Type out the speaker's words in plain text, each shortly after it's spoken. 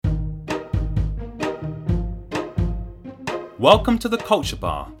Welcome to The Culture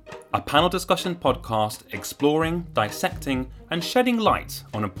Bar, a panel discussion podcast exploring, dissecting, and shedding light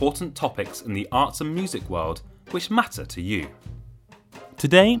on important topics in the arts and music world which matter to you.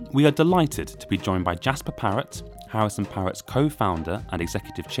 Today, we are delighted to be joined by Jasper Parrott, Harrison Parrott's co-founder and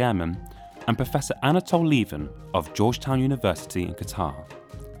executive chairman, and Professor Anatol Lieven of Georgetown University in Qatar.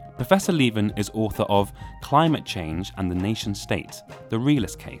 Professor Lieven is author of Climate Change and the Nation State, The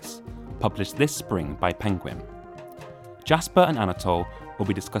Realist Case, published this spring by Penguin. Jasper and Anatol will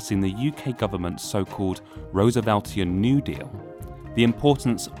be discussing the UK government's so-called Rooseveltian New Deal, the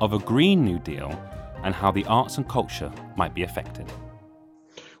importance of a Green New Deal, and how the arts and culture might be affected.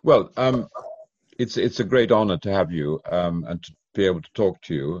 Well, it's a great honor to have you and to be able to talk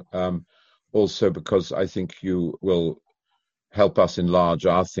to you. Also because I think you will help us enlarge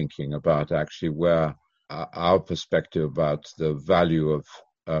our thinking about actually where our perspective about the value of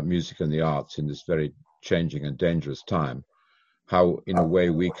music and the arts in this very changing and dangerous time, how in a way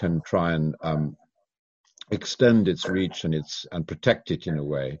we can try and extend its reach and protect it in a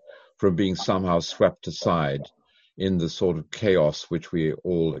way from being somehow swept aside in the sort of chaos which we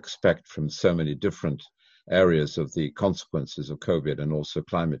all expect from so many different areas of the consequences of COVID and also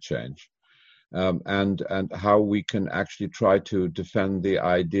climate change, and how we can actually try to defend the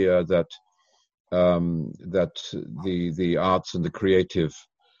idea that the arts and the creative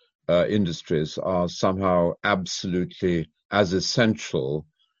industries are somehow absolutely as essential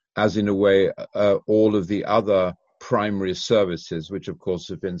as, in a way, all of the other primary services, which of course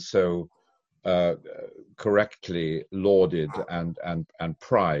have been so correctly lauded and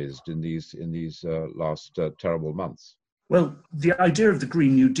prized in these last terrible months. Well, the idea of the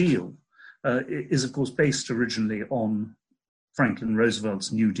Green New Deal is, of course, based originally on Franklin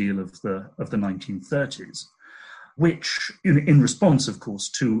Roosevelt's New Deal of the 1930s, which, in response, of course,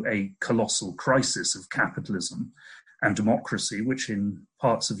 to a colossal crisis of capitalism and democracy, which in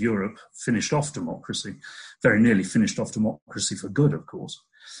parts of Europe finished off democracy, very nearly finished off democracy for good, of course.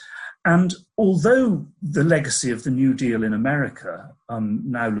 And although the legacy of the New Deal in America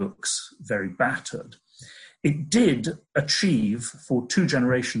now looks very battered, it did achieve, for 2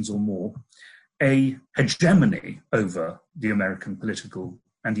 generations or more, a hegemony over the American political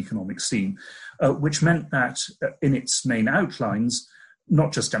and economic scene, which meant that in its main outlines,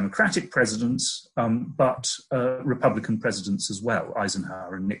 not just Democratic presidents, but Republican presidents as well,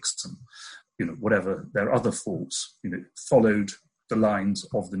 Eisenhower and Nixon, whatever their other faults, followed the lines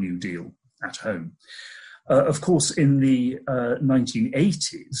of the New Deal at home. Of course, in the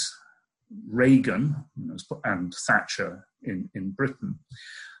 1980s, Reagan and Thatcher in Britain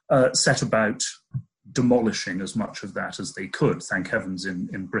set about demolishing as much of that as they could. Thank heavens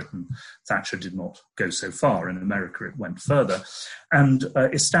in Britain, Thatcher did not go so far. In America, it went further and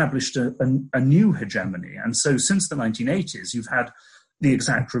established a new hegemony. And so since the 1980s, you've had the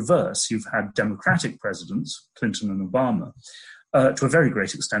exact reverse. You've had Democratic presidents, Clinton and Obama, to a very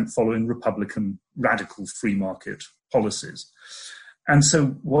great extent following Republican radical free market policies. And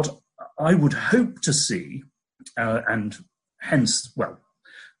so what I would hope to see, and hence, well,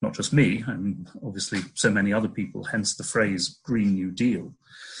 not just me, and obviously so many other people, hence the phrase Green New Deal,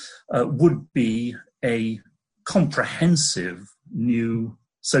 would be a comprehensive new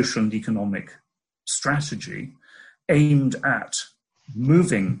social and economic strategy aimed at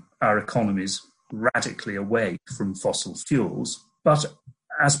moving our economies radically away from fossil fuels, but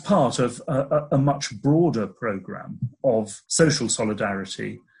as part of a much broader program of social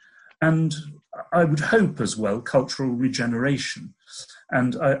solidarity and, I would hope as well, cultural regeneration.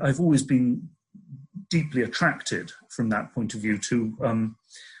 And I've always been deeply attracted from that point of view to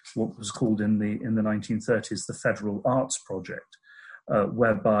what was called in the 1930s the Federal Arts Project,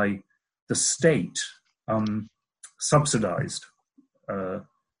 whereby the state subsidized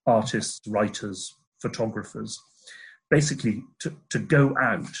artists, writers, photographers, basically to go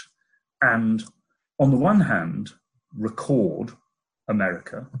out and, on the one hand, record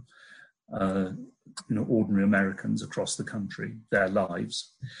America, ordinary Americans across the country, their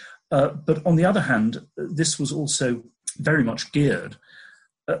lives. But on the other hand, this was also very much geared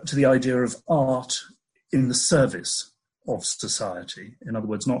to the idea of art in the service of society. In other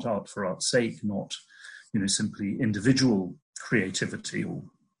words, not art for art's sake, not simply individual creativity or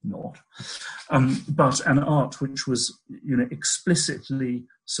not, but an art which was explicitly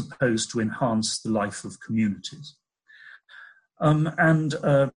supposed to enhance the life of communities.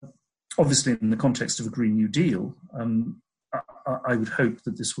 Obviously, in the context of a Green New Deal, I would hope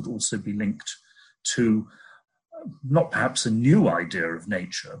that this would also be linked to not perhaps a new idea of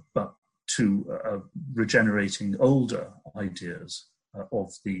nature, but to regenerating older ideas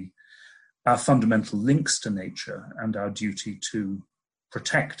of the our fundamental links to nature and our duty to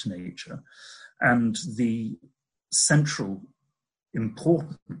protect nature, and the central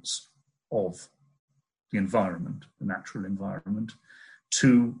importance of the environment, the natural environment,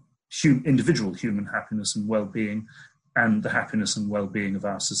 to individual human happiness and well-being, and the happiness and well-being of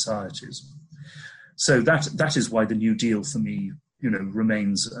our societies. So that is why the New Deal for me,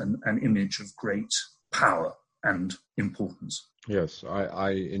 remains an image of great power and importance. Yes,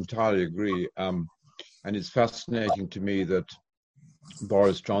 I entirely agree. And it's fascinating to me that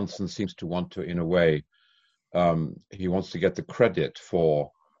Boris Johnson seems to want to, in a way, he wants to get the credit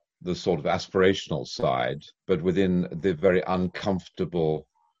for the sort of aspirational side, but within the very uncomfortable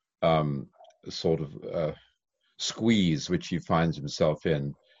sort of squeeze which he finds himself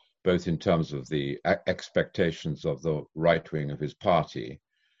in, both in terms of the expectations of the right wing of his party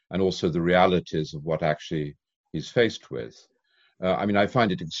and also the realities of what actually he's faced with. I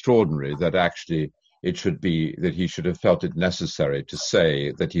find it extraordinary that actually it should be that he should have felt it necessary to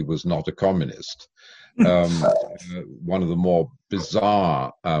say that he was not a communist. One of the more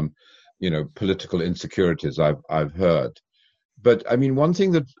bizarre, political insecurities I've heard. But one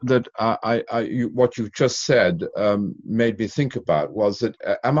thing that what you've just said made me think about was that,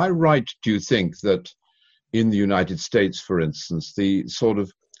 am I right, do you think, that in the United States, for instance, the sort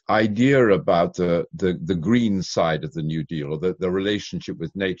of idea about the green side of the New Deal, or the relationship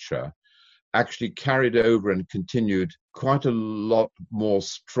with nature, actually carried over and continued quite a lot more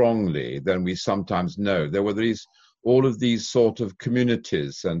strongly than we sometimes know? There were all of these sort of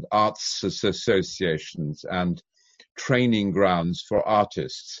communities and arts associations and training grounds for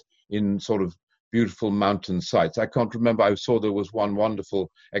artists in sort of beautiful mountain sites. I can't remember, I saw there was one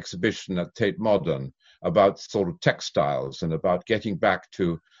wonderful exhibition at Tate Modern about sort of textiles and about getting back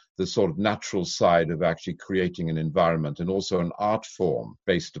to the sort of natural side of actually creating an environment, and also an art form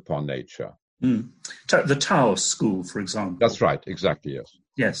based upon nature. The Taos School, for example. That's right, exactly,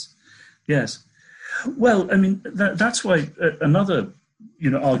 yes. Yes. Well, that's why another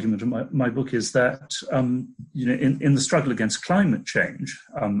argument in my book is that in the struggle against climate change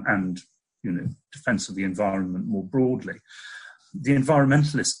and defense of the environment more broadly, the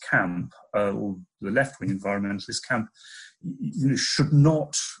environmentalist camp, or the left-wing environmentalist camp, should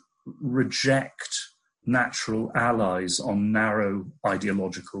not reject natural allies on narrow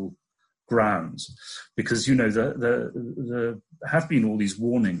ideological grounds, because there have been all these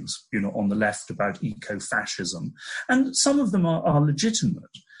warnings on the left about eco-fascism, and some of them are legitimate,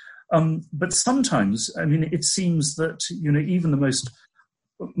 but sometimes it seems that even the most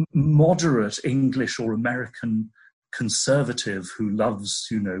moderate English or American conservative who loves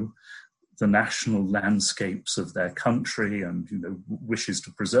the national landscapes of their country and wishes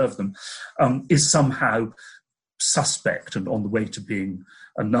to preserve them is somehow suspect and on the way to being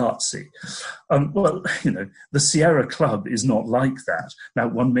a Nazi. The Sierra Club is not like that. Now,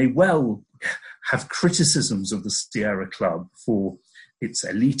 one may well have criticisms of the Sierra Club for its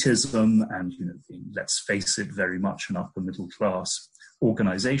elitism and, let's face it, very much an upper middle class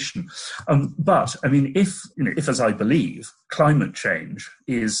organization. But if, as I believe, climate change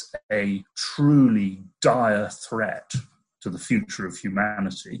is a truly dire threat to the future of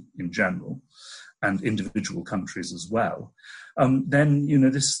humanity in general, and individual countries as well, then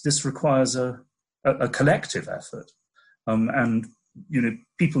this requires a collective effort, and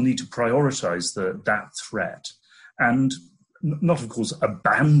people need to prioritize that threat, and not, of course,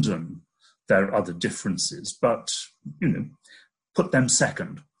 abandon their other differences, but put them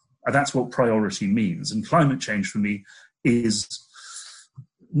second. And that's what priority means. And climate change for me is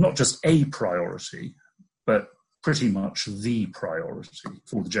not just a priority, but pretty much the priority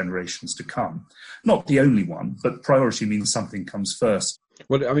for the generations to come. Not the only one, but priority means something comes first.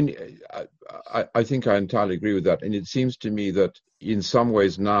 Well, I think I entirely agree with that. And it seems to me that in some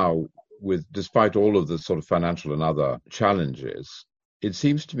ways now, despite all of the sort of financial and other challenges, it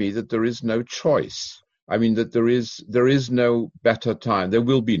seems to me that there is no choice. That there is no better time. There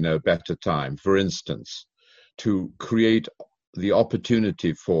will be no better time, for instance, to create the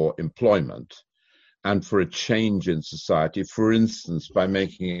opportunity for employment and for a change in society, for instance, by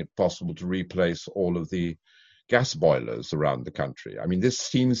making it possible to replace all of the gas boilers around the country. This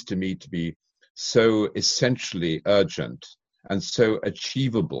seems to me to be so essentially urgent and so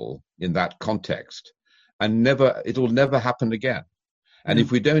achievable in that context, and it'll never happen again. And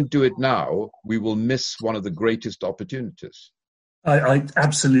if we don't do it now, we will miss one of the greatest opportunities. I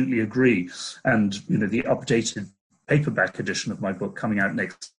absolutely agree. And, the updated paperback edition of my book coming out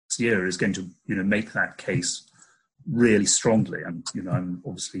next year is going to, make that case really strongly. And, I'm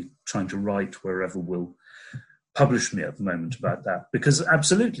obviously trying to write wherever will publish me at the moment about that, because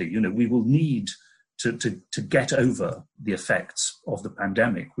absolutely, we will need to get over the effects of the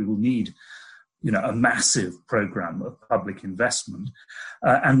pandemic. We will need, a massive program of public investment.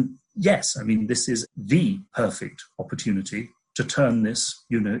 And yes, I mean, this is the perfect opportunity to turn this,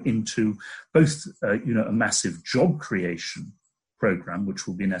 into both, a massive job creation program, which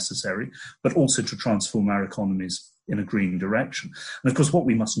will be necessary, but also to transform our economies in a green direction. And of course, what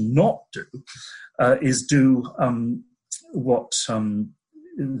we must not do is do what the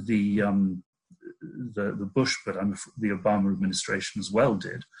Bush, but the Obama administration as well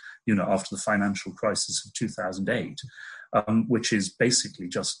did, after the financial crisis of 2008, which is basically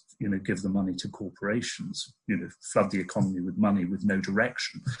just, give the money to corporations, flood the economy with money with no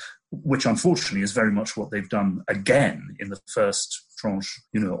direction, which unfortunately is very much what they've done again in the first tranche,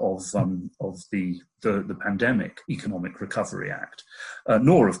 of the Pandemic Economic Recovery Act.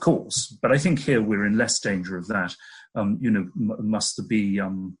 Nor, of course, but I think here we're in less danger of that. Must the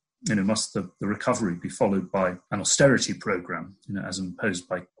recovery be followed by an austerity program, as imposed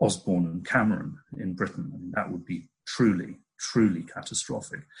by Osborne and Cameron in Britain? I mean, that would be truly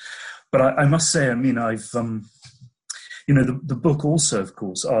catastrophic. But I must say, I mean, I've, the book also, of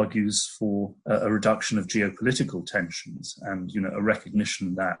course, argues for a reduction of geopolitical tensions and, a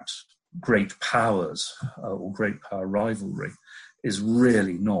recognition that great powers or great power rivalry is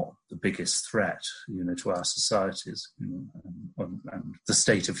really not the biggest threat, to our societies, and the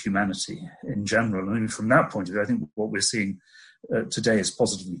state of humanity in general. I mean, from that point of view, I think what we're seeing today is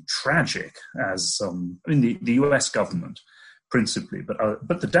positively tragic. As the U.S. government, principally,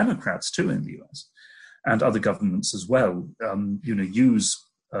 but the Democrats too in the U.S. and other governments as well, use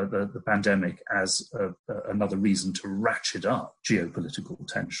the pandemic as another reason to ratchet up geopolitical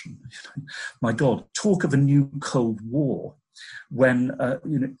tension. My God, talk of a new Cold War. When,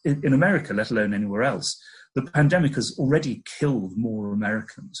 in America, let alone anywhere else, the pandemic has already killed more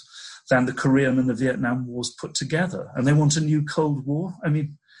Americans than the Korean and the Vietnam Wars put together. And they want a new Cold War? I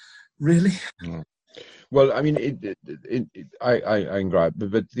mean, really? Yeah. Well, I mean, I agree.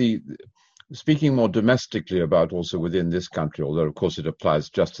 But speaking more domestically about also within this country, although of course it applies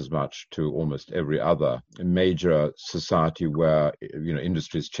just as much to almost every other major society where,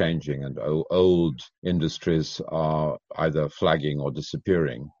 industry is changing and old industries are either flagging or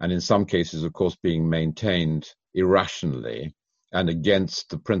disappearing. And in some cases, of course, being maintained irrationally and against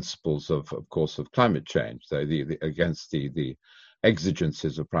the principles of course, of climate change, against the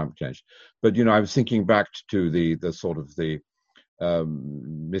exigencies of climate change. But, I was thinking back to the sort of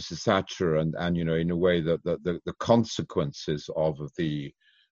Mrs. Thatcher and in a way the consequences of the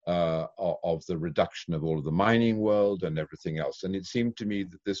reduction of all of the mining world and everything else. And it seemed to me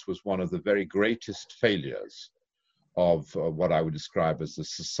that this was one of the very greatest failures of what I would describe as the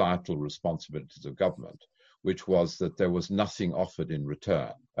societal responsibilities of government, which was that there was nothing offered in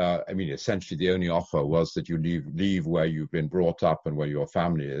return. Essentially the only offer was that you leave where you've been brought up and where your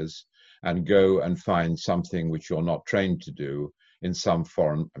family is and go and find something which you're not trained to do in some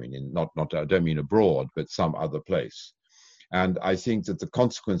foreign, I don't mean abroad, but some other place. And I think that the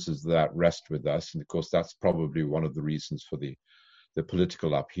consequences of that rest with us. And of course, that's probably one of the reasons for the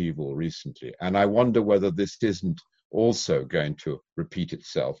political upheaval recently. And I wonder whether this isn't also going to repeat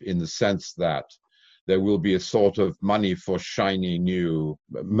itself in the sense that there will be a sort of money for shiny new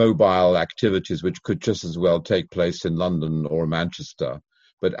mobile activities, which could just as well take place in London or Manchester.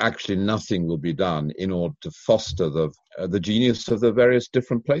 But actually nothing will be done in order to foster the genius of the various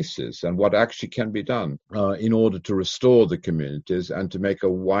different places and what actually can be done in order to restore the communities and to make a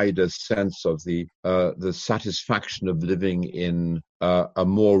wider sense of the satisfaction of living in a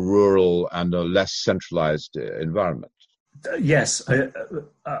more rural and a less centralized environment. Yes,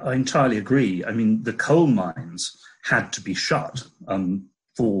 I entirely agree. I mean, the coal mines had to be shut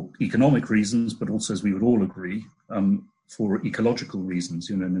for economic reasons, but also, as we would all agree, for ecological reasons,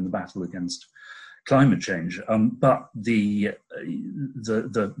 in the battle against climate change. But the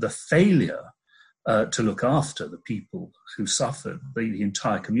failure to look after the people who suffered, the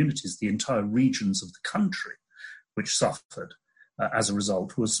entire communities, the entire regions of the country which suffered as a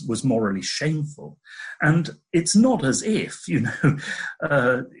result, was morally shameful. And it's not as if,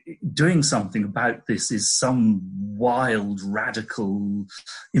 doing something about this is some wild, radical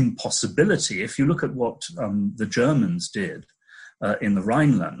impossibility. If you look at what the Germans did in the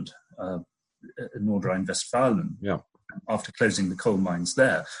Rhineland, Nordrhein-Westfalen, after closing the coal mines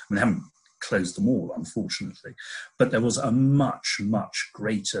there, they haven't closed them all, unfortunately, but there was a much, much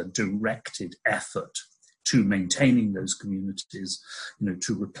greater directed effort to maintaining those communities,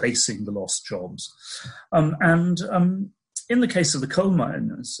 to replacing the lost jobs. in the case of the coal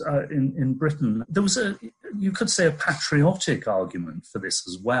miners in Britain, there was you could say, a patriotic argument for this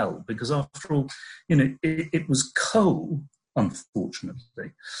as well, because after all, it was coal,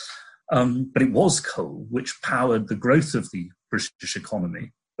 unfortunately, but it was coal which powered the growth of the British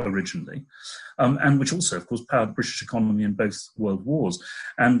economy originally, and which also, of course, powered the British economy in both world wars.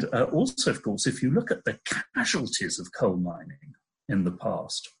 And also, of course, if you look at the casualties of coal mining in the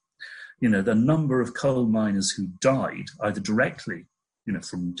past, the number of coal miners who died either directly,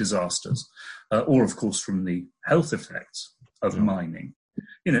 from disasters, or, of course, from the health effects of mining.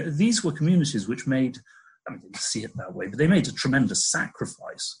 These were communities which made, I mean, they didn't see it that way, but they made a tremendous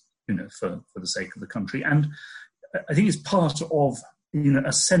sacrifice, for the sake of the country. And I think it's part of,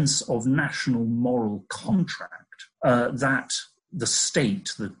 a sense of national moral contract that the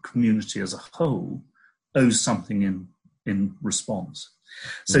state, the community as a whole, owes something in response.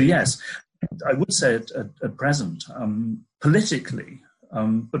 So yes, I would say at present, politically,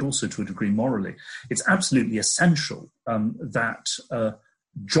 but also to a degree morally, it's absolutely essential that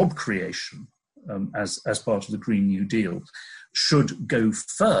job creation, as part of the Green New Deal, should go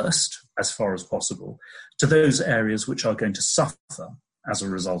first, as far as possible, to those areas which are going to suffer as a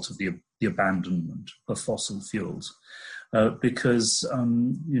result of the abandonment of fossil fuels. Because,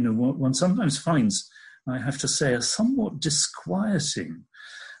 one sometimes finds, I have to say, a somewhat disquieting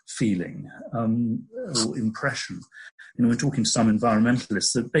feeling or impression. We're talking to some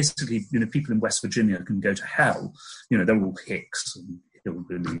environmentalists that basically, people in West Virginia can go to hell. They're all hicks and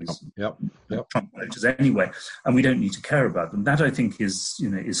hillbillies, yep. Trump voters anyway, and we don't need to care about them. That, I think,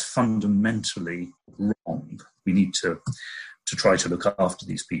 is fundamentally wrong. We need to try to look after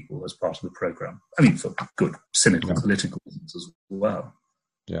these people as part of the program. I mean, for good, cynical political reasons as well.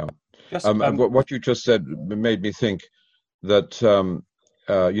 Yeah. What you just said made me think that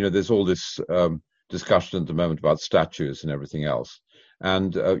there's all this discussion at the moment about statues and everything else,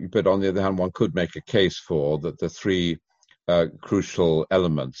 and but on the other hand, one could make a case for that the three crucial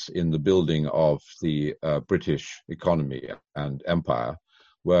elements in the building of the British economy and empire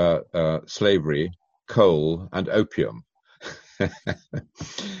were slavery, coal, and opium.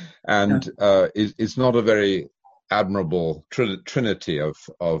 And it's not a very admirable trinity of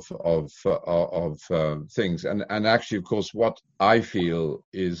things, and actually, of course, what I feel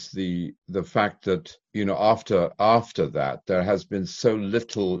is the fact that after that there has been so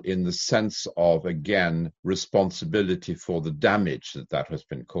little in the sense of, again, responsibility for the damage that has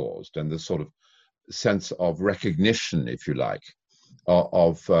been caused, and the sort of sense of recognition, if you like,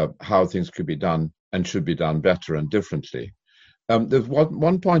 of how things could be done and should be done better and differently. There's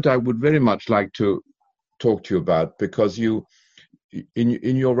one point I would very much like to talk to you about, because you,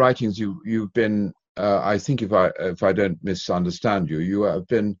 in your writings, you've been, I think, if I don't misunderstand you, you have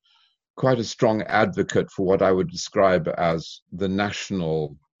been quite a strong advocate for what I would describe as the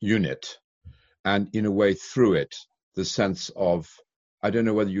national unit, and in a way through it, the sense of, I don't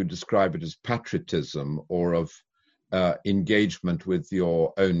know whether you describe it as patriotism or of engagement with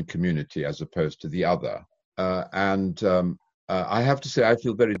your own community as opposed to the other. I have to say I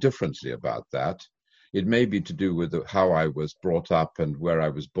feel very differently about that. It may be to do with how I was brought up and where I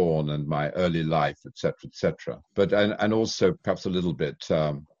was born and my early life, etc., etc. But and also perhaps a little bit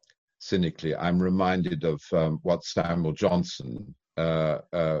cynically, I'm reminded of what Samuel Johnson said.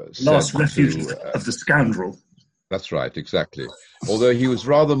 Last refuge of the scoundrel. That's right, exactly. Although he was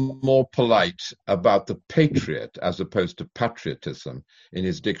rather more polite about the patriot as opposed to patriotism in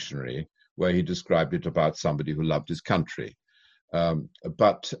his dictionary, where he described it about somebody who loved his country.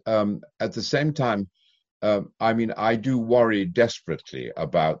 But at the same time, I do worry desperately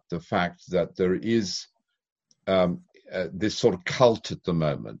about the fact that there is this sort of cult at the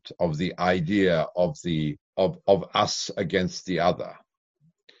moment of the idea of us against the other,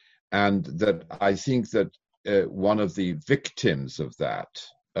 and that I think that one of the victims of that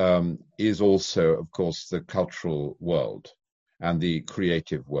is also, of course, the cultural world and the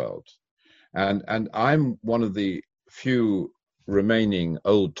creative world, and I'm one of the few remaining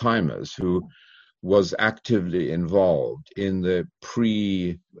old timers who was actively involved in the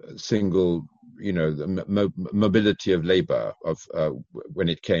pre-single, the mobility of labor of when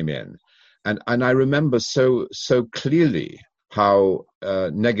it came in, and I remember so clearly how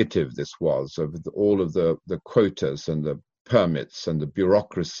negative this was, of all of the quotas and the permits and the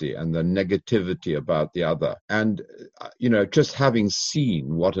bureaucracy and the negativity about the other, and just having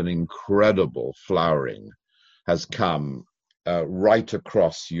seen what an incredible flowering has come right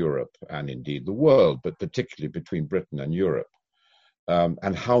across Europe and indeed the world, but particularly between Britain and Europe,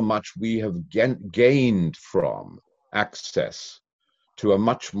 and how much we have gained from access to a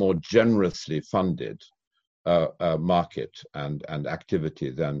much more generously funded market and activity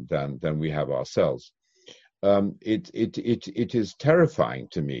than we have ourselves. It is terrifying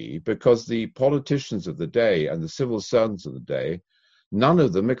to me, because the politicians of the day and the civil servants of the day, none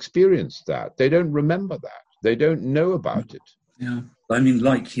of them experienced that. They don't remember that. They don't know about it. Yeah, I mean,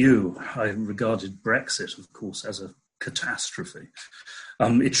 like you, I regarded Brexit, of course, as a catastrophe.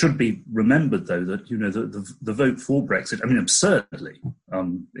 It should be remembered, though, that the vote for Brexit, I mean, absurdly,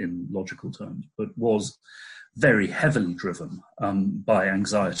 in logical terms, but was very heavily driven by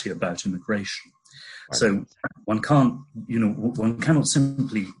anxiety about immigration. Right. So one cannot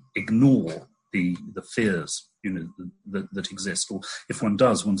simply ignore the fears that exist, or if one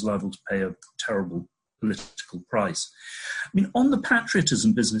does, one's liable to pay a terrible political price. I mean, on the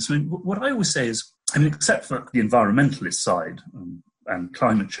patriotism business, I mean, what I always say is, I mean, except for the environmentalist side and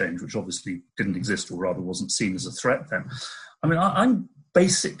climate change, which obviously didn't exist, or rather wasn't seen as a threat then, I mean, I'm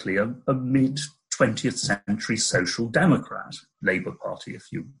basically a mid-20th century social democrat, Labour Party,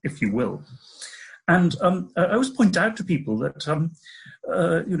 if you will. And I always point out to people that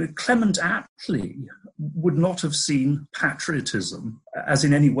Clement Attlee would not have seen patriotism as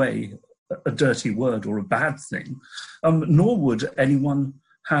in any way a dirty word or a bad thing, nor would anyone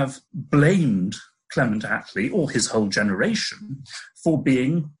have blamed Clement Attlee or his whole generation for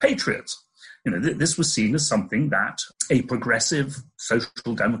being patriots. This was seen as something that a progressive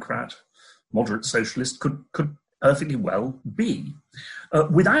social democrat, moderate socialist could perfectly well be,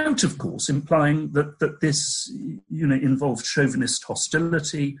 without, of course, implying that this involved chauvinist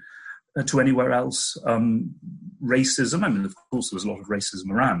hostility to anywhere else, racism. I mean, of course, there was a lot of racism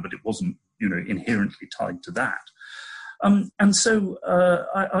around, but it wasn't inherently tied to that. And so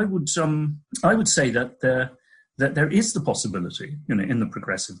I would say that there is the possibility, in the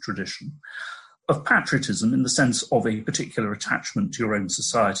progressive tradition, of patriotism in the sense of a particular attachment to your own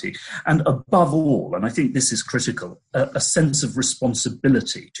society, and above all, and I think this is critical, a sense of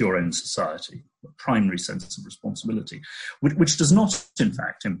responsibility to your own society, a primary sense of responsibility, which does not, in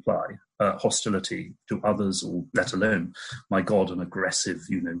fact, imply hostility to others, or let alone, my God, an aggressive,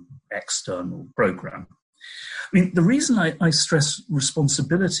 external program. I mean, the reason I stress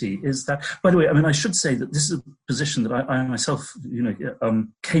responsibility is that, by the way, I mean, I should say that this is a position that I myself,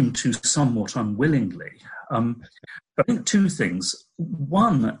 came to somewhat unwillingly. I think two things.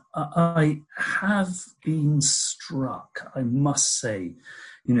 One, I have been struck, I must say,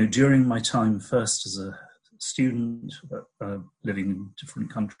 during my time first as a student living in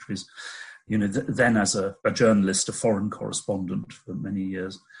different countries, then as a journalist, a foreign correspondent for many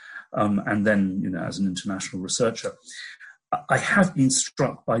years, and then, as an international researcher, I have been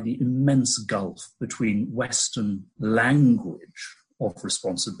struck by the immense gulf between Western language of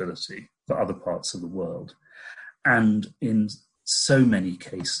responsibility for other parts of the world and, in so many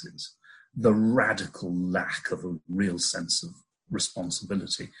cases, the radical lack of a real sense of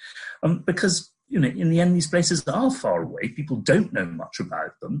responsibility. Because, in the end, these places are far away. People don't know much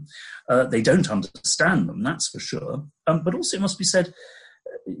about them. They don't understand them, that's for sure. But also, it must be said,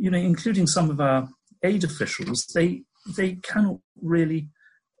 including some of our aid officials, they cannot really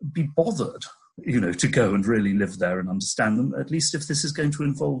be bothered, to go and really live there and understand them, at least if this is going to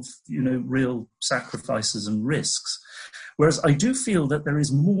involve, real sacrifices and risks. Whereas I do feel that there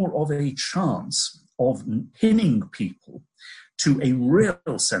is more of a chance of pinning people to a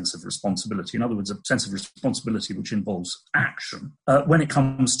real sense of responsibility, in other words, a sense of responsibility which involves action, when it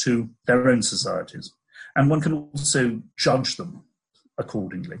comes to their own societies. And one can also judge them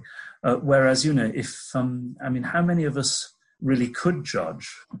accordingly. Whereas, if, how many of us really could judge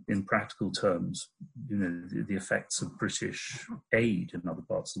in practical terms, the effects of British aid in other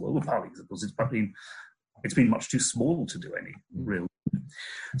parts of the world? Well, partly because it's been much too small to do any real.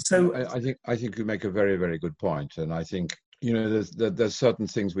 So I think you make a very, very good point. And I think, there's certain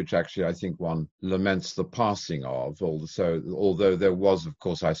things which actually I think one laments the passing of. Although there was, of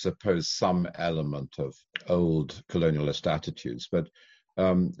course, I suppose, some element of old colonialist attitudes, but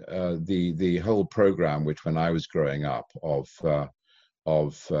the whole program, which when I was growing up, of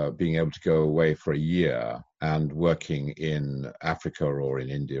being able to go away for a year and working in Africa or in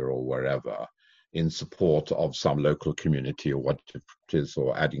India or wherever, in support of some local community or whatever it is,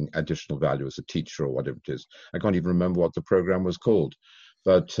 or adding additional value as a teacher or whatever it is. I can't even remember what the program was called,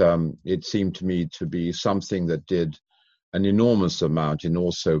 but it seemed to me to be something that did an enormous amount in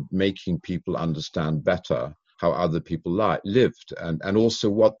also making people understand better how other people lived, and also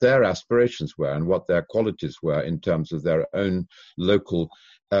what their aspirations were and what their qualities were in terms of their own local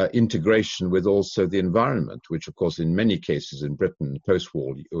integration with also the environment, which, of course, in many cases in Britain,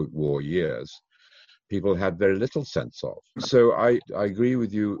 post-war years, people had very little sense of. So I agree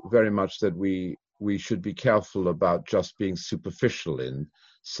with you very much that we we should be careful about just being superficial in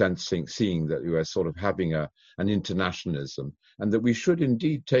seeing that we are sort of having an internationalism, and that we should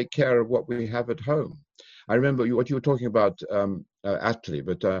indeed take care of what we have at home. I remember what you were talking about, Attlee,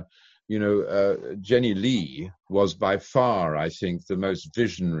 but Jenny Lee was by far, I think, the most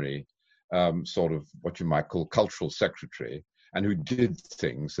visionary sort of what you might call cultural secretary, and who did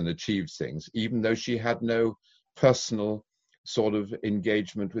things and achieved things, even though she had no personal sort of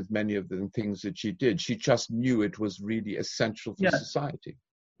engagement with many of the things that she did. She just knew it was really essential for society.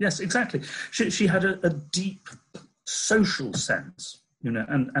 Yes, exactly. She had a deep social sense,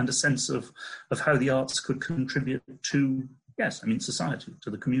 and a sense of how the arts could contribute to, society, to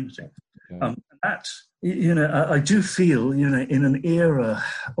the community. Yeah. That, I do feel, in an era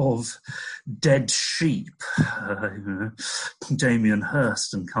of dead sheep, Damien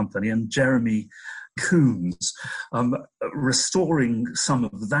Hirst and company, and Jeremy Coons, restoring some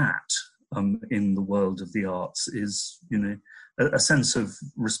of that in the world of the arts is, a sense of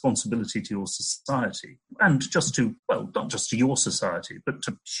responsibility to your society, and just to, not just to your society, but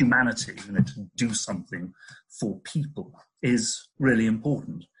to humanity, to do something for people is really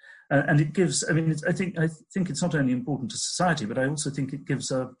important. And it gives, I think it's not only important to society, but I also think it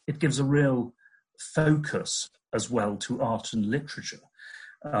gives a real focus as well to art and literature,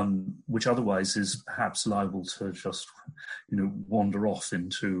 which otherwise is perhaps liable to just, wander off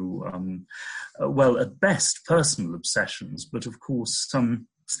into, at best personal obsessions, but of course some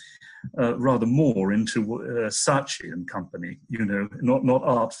rather more into Saatchi and company, not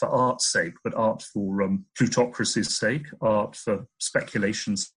art for art's sake, but art for plutocracy's sake, art for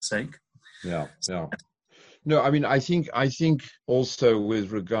speculation's sake. Yeah. No, I think also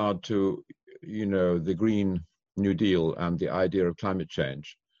with regard to, the Green New Deal and the idea of climate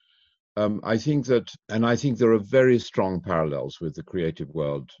change, I think there are very strong parallels with the creative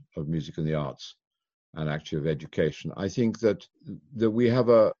world of music and the arts, and actually of education. I think that we have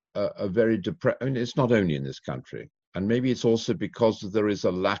a very it's not only in this country, and maybe it's also because there is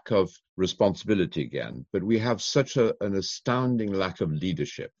a lack of responsibility again, but we have such an astounding lack of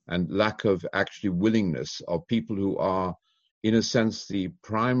leadership and lack of actually willingness of people who are, in a sense, the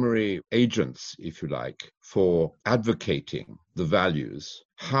primary agents, if you like, for advocating the values,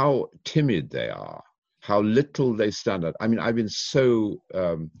 how timid they are, how little they stand out. I've been so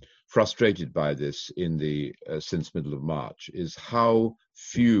frustrated by this in the since middle of March, is how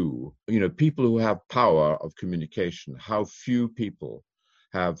few, people who have power of communication, how few people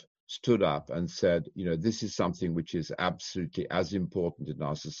have stood up and said, this is something which is absolutely as important in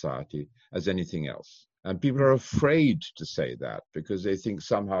our society as anything else. And people are afraid to say that because they think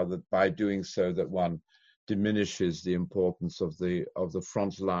somehow that by doing so that one diminishes the importance of the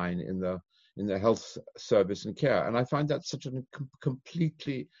front line in the health service and care. And I find that such a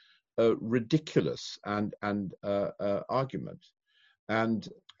completely ridiculous and argument. And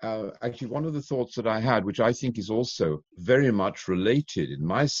actually, one of the thoughts that I had, which I think is also very much related in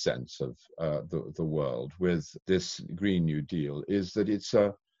my sense of the world with this Green New Deal, is that it's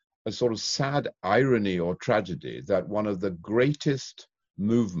a sort of sad irony or tragedy that one of the greatest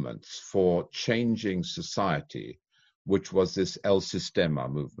movements for changing society, which was this El Sistema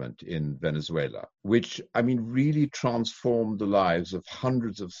movement in Venezuela, which, really transformed the lives of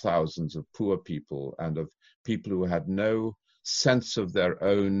hundreds of thousands of poor people and of people who had no sense of their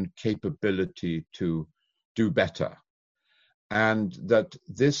own capability to do better. And that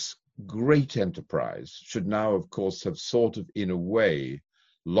this great enterprise should now, of course, have sort of, in a way,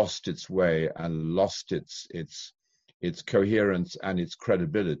 lost its way and lost its coherence and its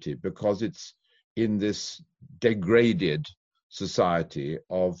credibility, because it's in this degraded society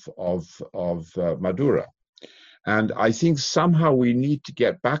of Maduro. And I think somehow we need to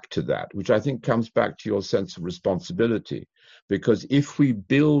get back to that, which I think comes back to your sense of responsibility. Because if we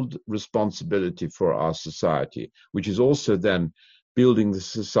build responsibility for our society, which is also then building the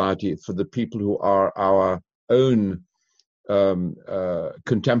society for the people who are our own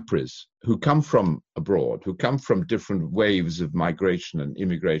contemporaries, who come from abroad, who come from different waves of migration and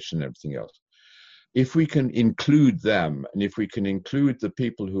immigration and everything else. If we can include them, and if we can include the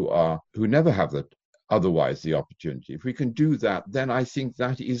people who never have otherwise the opportunity, if we can do that, then I think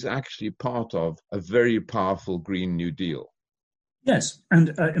that is actually part of a very powerful Green New Deal. Yes, and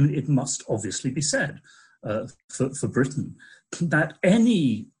it must obviously be said for Britain that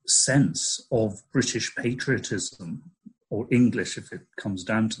any sense of British patriotism, or English if it comes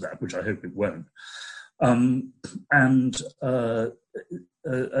down to that, which I hope it won't, and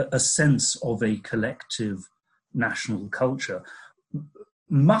a sense of a collective national culture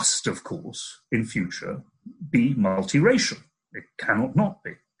must, of course, in future be multiracial. It cannot not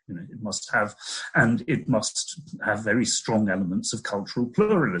be. and it must have very strong elements of cultural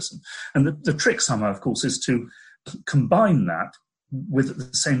pluralism. And the trick somehow, of course, is to combine that with, at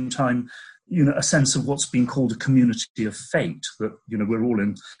the same time, a sense of what's been called a community of fate, that, we're all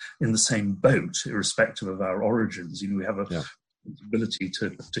in the same boat, irrespective of our origins. We have a ability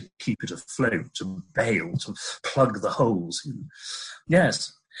to keep it afloat, to bail, to plug the holes.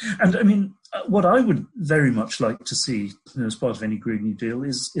 Yes. And I mean, what I would very much like to see as part of any Green New Deal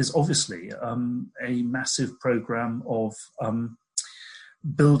is obviously a massive programme of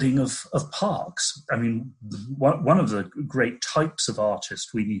building of parks. I mean, one of the great types of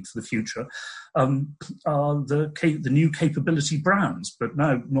artist we need for the future are the new capability brands, but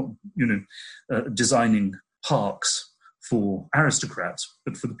now not designing parks for aristocrats,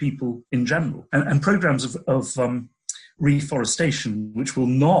 but for the people in general, and programs of reforestation, which will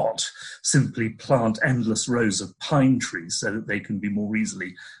not simply plant endless rows of pine trees so that they can be more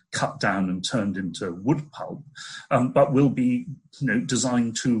easily cut down and turned into wood pulp, but will be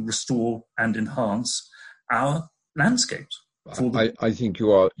designed to restore and enhance our landscapes. I think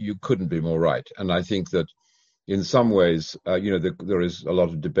you couldn't be more right. And I think that in some ways, there is a lot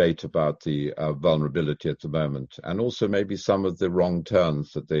of debate about the vulnerability at the moment, and also maybe some of the wrong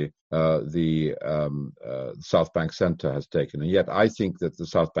turns that the South Bank Centre has taken. And yet I think that the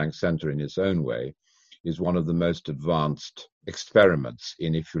South Bank Centre, in its own way, is one of the most advanced experiments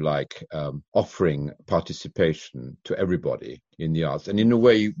in, if you like, offering participation to everybody in the arts. And in a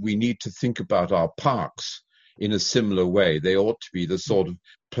way, we need to think about our parks in a similar way. They ought to be the sort of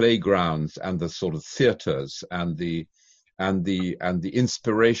playgrounds and the sort of theatres and the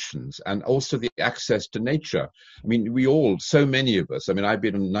inspirations, and also the access to nature. I mean, so many of us, I've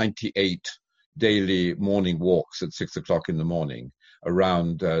been on 98 daily morning walks at 6 o'clock in the morning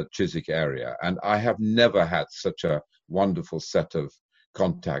around Chiswick area, and I have never had such a wonderful set of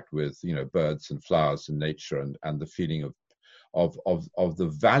contact with birds and flowers and nature, and the feeling of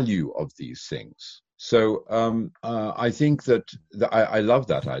the value of these things. So I think that I love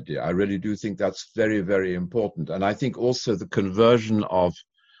that idea. I really do think that's very, very important. And I think also the conversion of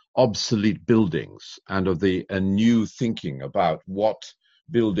obsolete buildings and of a new thinking about what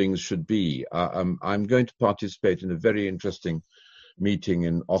buildings should be. I'm going to participate in a very interesting meeting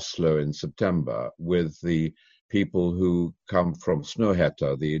in Oslo in September with the people who come from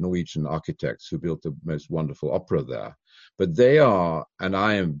Snøhetta, the Norwegian architects who built the most wonderful opera there. But they are, and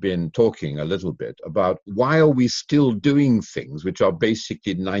I have been talking a little bit about why are we still doing things which are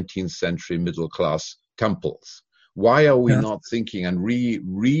basically 19th century middle class temples? Why are we not thinking and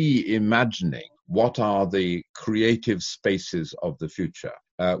reimagining what are the creative spaces of the future,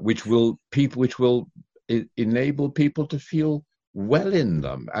 which will enable people to feel well in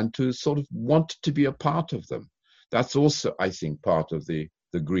them and to sort of want to be a part of them? That's also, I think, part of the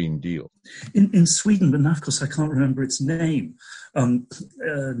Green Deal. In Sweden, but now, of course, I can't remember its name,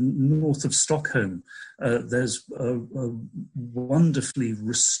 north of Stockholm, there's a wonderfully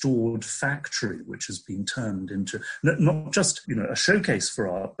restored factory which has been turned into, not just a showcase for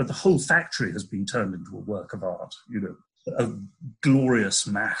art, but the whole factory has been turned into a work of art, a glorious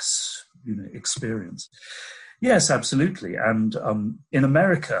mass experience. Yes, absolutely. And in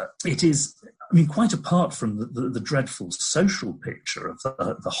America, it is, quite apart from the dreadful social picture of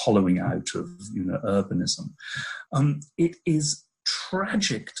the hollowing out of urbanism, it is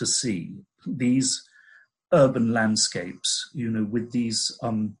tragic to see these urban landscapes, with these,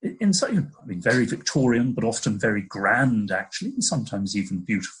 very Victorian, but often very grand, actually, and sometimes even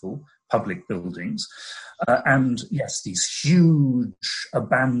beautiful public buildings. And yes, these huge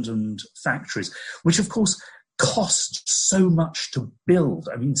abandoned factories, which of course cost so much to build.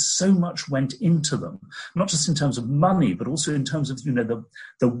 So much went into them, not just in terms of money, but also in terms of,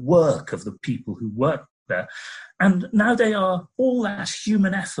 the work of the people who worked there. And now they are, all that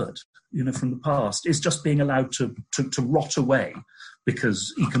human effort, from the past is just being allowed to rot away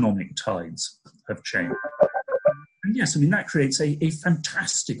because economic tides have changed. And yes, that creates a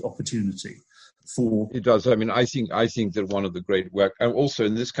fantastic opportunity. It does. I think that one of the great work, and also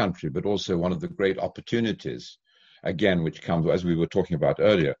in this country, but also one of the great opportunities, again, which comes, as we were talking about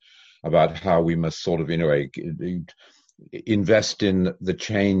earlier, about how we must sort of, in a way, invest in the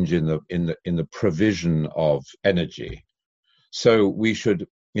change in the provision of energy. So we should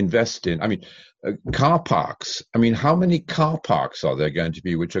invest in, car parks. How many car parks are there going to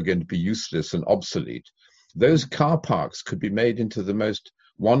be which are going to be useless and obsolete? Those car parks could be made into the most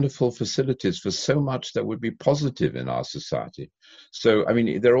wonderful facilities for so much that would be positive in our society. So,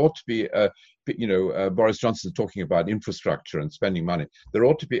 there ought to be, Boris Johnson is talking about infrastructure and spending money. There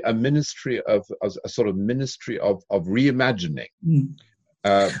ought to be a sort of ministry of reimagining,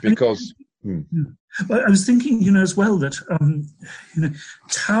 because. Well, I was thinking, as well that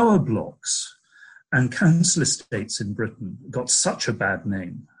tower blocks and council estates in Britain got such a bad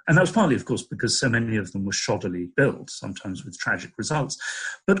name. And that was partly, of course, because so many of them were shoddily built, sometimes with tragic results.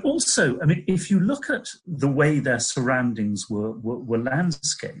 But also, if you look at the way their surroundings were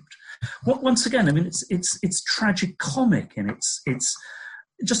landscaped, once again, it's tragicomic in its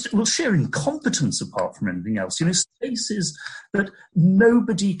just sheer incompetence apart from anything else. Spaces that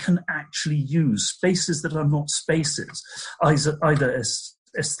nobody can actually use, spaces that are not spaces, either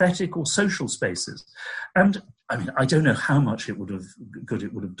aesthetic or social spaces. And I don't know how much good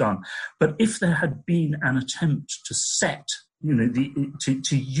it would have done, but if there had been an attempt to set,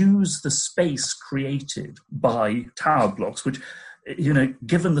 to use the space created by tower blocks, which,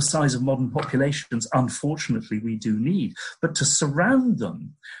 given the size of modern populations, unfortunately we do need, but to surround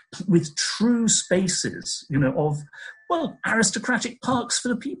them with true spaces, of aristocratic parks for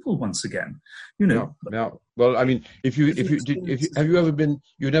the people once again, Well, have you ever been?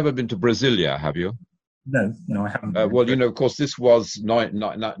 You've never been to Brasilia, have you? No, I haven't. Of course, this was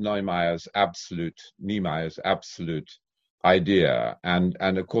Niemeyer's absolute idea, and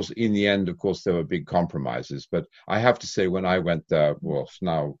of course, in the end, of course, there were big compromises. But I have to say, when I went there,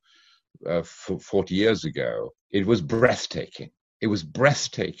 now 40 years ago, it was breathtaking. It was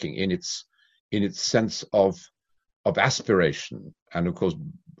breathtaking in its sense of aspiration, and of course,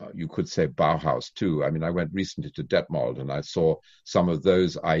 you could say Bauhaus too. I went recently to Detmold, and I saw some of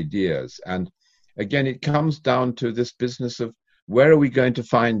those ideas. And again, it comes down to this business of where are we going to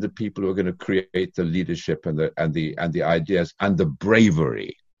find the people who are going to create the leadership and the ideas and the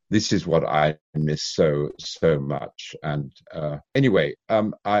bravery. This is what I miss so much. And anyway,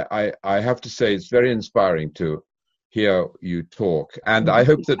 I have to say it's very inspiring to hear you talk, and I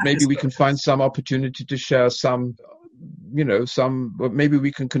hope that maybe we can find some opportunity to share maybe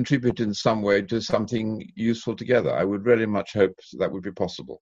we can contribute in some way to something useful together. I would really much hope that would be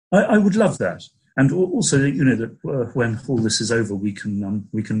possible. I would love that. And also, that when all this is over, we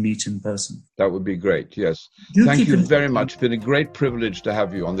can meet in person. That would be great. Yes. Thank you very much. It's been a great privilege to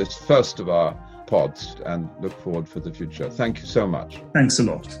have you on this first of our pods, and look forward for the future. Thank you so much. Thanks a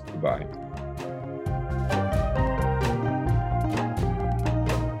lot. Goodbye.